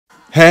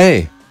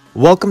Hey,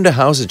 welcome to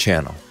How's It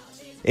Channel.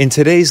 In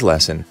today's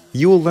lesson,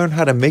 you will learn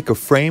how to make a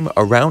frame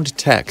around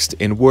text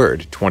in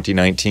Word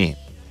 2019.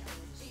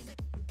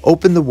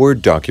 Open the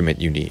Word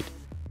document you need.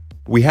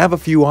 We have a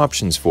few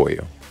options for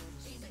you.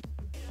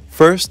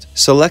 First,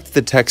 select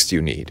the text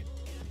you need.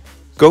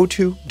 Go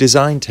to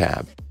Design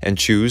tab and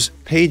choose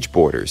Page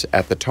Borders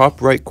at the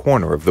top right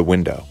corner of the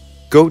window.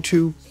 Go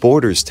to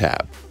Borders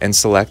tab and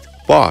select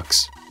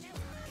Box.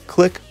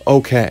 Click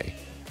OK.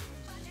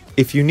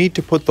 If you need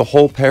to put the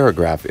whole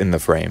paragraph in the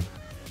frame,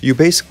 you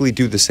basically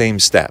do the same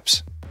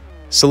steps.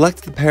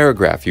 Select the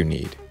paragraph you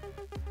need.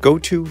 Go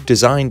to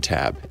Design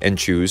tab and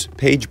choose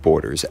Page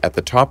Borders at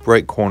the top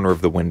right corner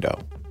of the window.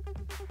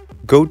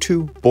 Go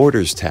to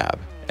Borders tab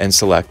and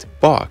select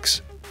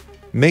Box.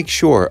 Make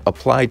sure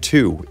Apply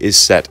To is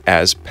set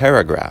as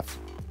Paragraph.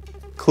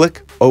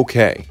 Click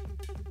OK.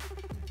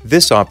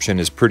 This option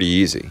is pretty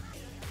easy.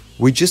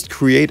 We just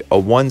create a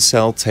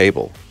one-cell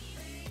table.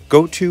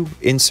 Go to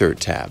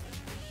Insert tab.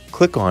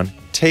 Click on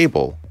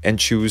Table and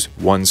choose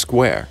one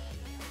square.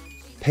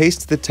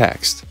 Paste the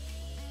text.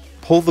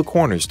 Pull the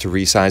corners to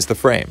resize the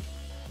frame.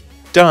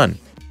 Done!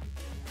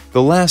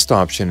 The last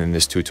option in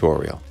this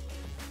tutorial.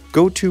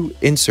 Go to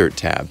Insert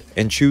tab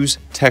and choose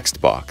Text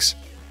Box.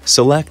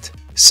 Select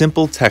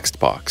Simple Text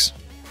Box.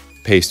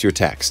 Paste your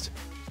text.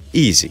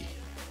 Easy.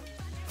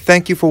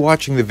 Thank you for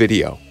watching the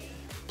video.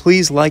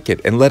 Please like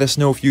it and let us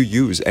know if you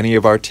use any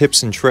of our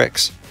tips and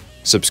tricks.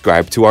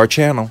 Subscribe to our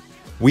channel.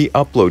 We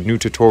upload new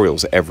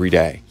tutorials every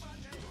day.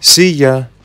 See ya!